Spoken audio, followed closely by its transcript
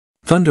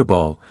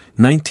Thunderball,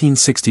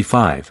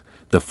 1965,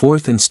 the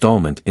fourth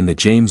installment in the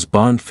James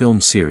Bond film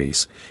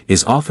series,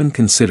 is often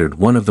considered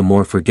one of the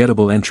more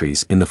forgettable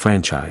entries in the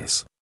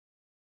franchise.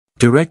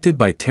 Directed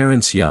by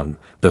Terence Young,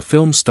 the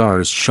film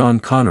stars Sean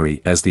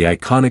Connery as the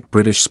iconic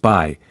British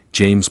spy,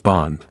 James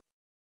Bond.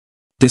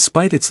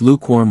 Despite its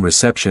lukewarm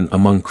reception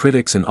among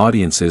critics and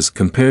audiences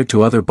compared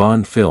to other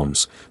Bond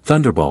films,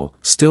 Thunderball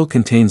still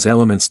contains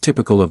elements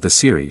typical of the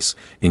series,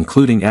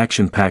 including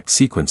action-packed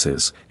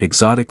sequences,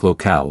 exotic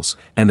locales,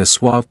 and a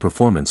suave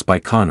performance by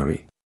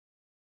Connery.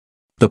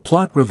 The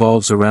plot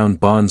revolves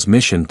around Bond's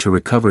mission to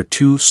recover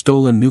two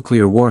stolen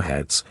nuclear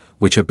warheads,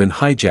 which have been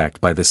hijacked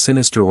by the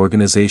sinister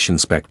organization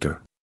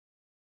SPECTRE.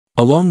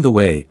 Along the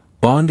way,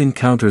 Bond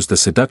encounters the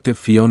seductive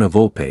Fiona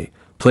Volpe,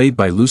 played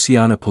by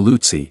Luciana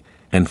Paluzzi,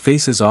 and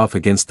faces off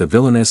against the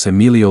villainous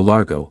Emilio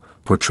Largo,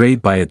 portrayed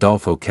by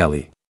Adolfo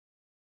Kelly.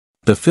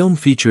 The film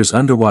features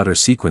underwater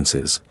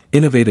sequences,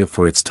 innovative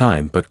for its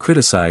time but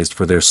criticized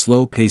for their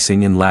slow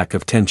pacing and lack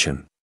of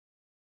tension.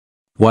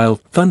 While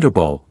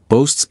Thunderball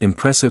boasts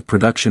impressive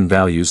production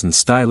values and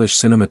stylish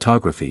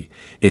cinematography,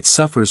 it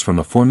suffers from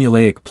a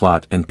formulaic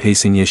plot and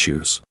pacing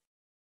issues.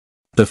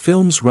 The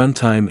film's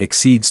runtime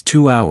exceeds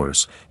 2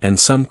 hours, and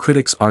some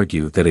critics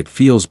argue that it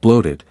feels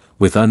bloated,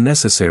 with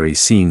unnecessary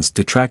scenes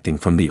detracting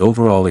from the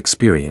overall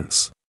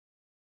experience.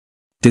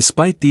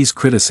 Despite these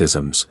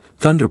criticisms,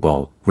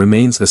 Thunderball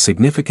remains a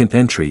significant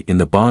entry in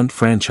the Bond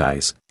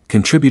franchise,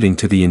 contributing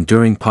to the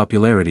enduring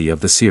popularity of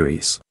the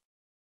series.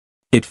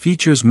 It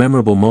features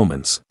memorable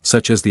moments,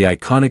 such as the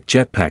iconic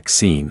jetpack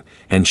scene,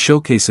 and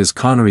showcases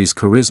Connery's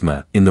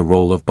charisma in the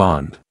role of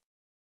Bond.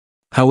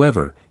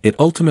 However, it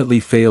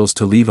ultimately fails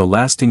to leave a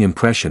lasting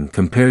impression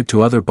compared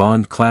to other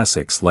Bond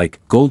classics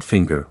like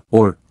Goldfinger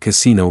or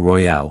Casino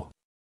Royale.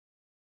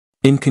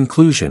 In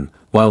conclusion,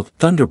 while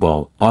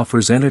Thunderball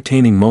offers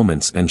entertaining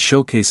moments and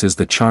showcases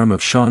the charm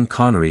of Sean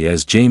Connery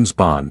as James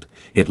Bond,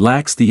 it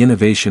lacks the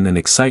innovation and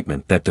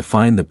excitement that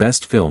define the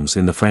best films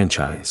in the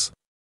franchise.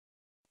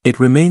 It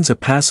remains a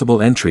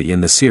passable entry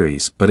in the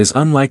series but is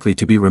unlikely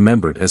to be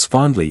remembered as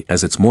fondly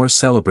as its more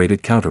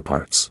celebrated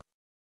counterparts.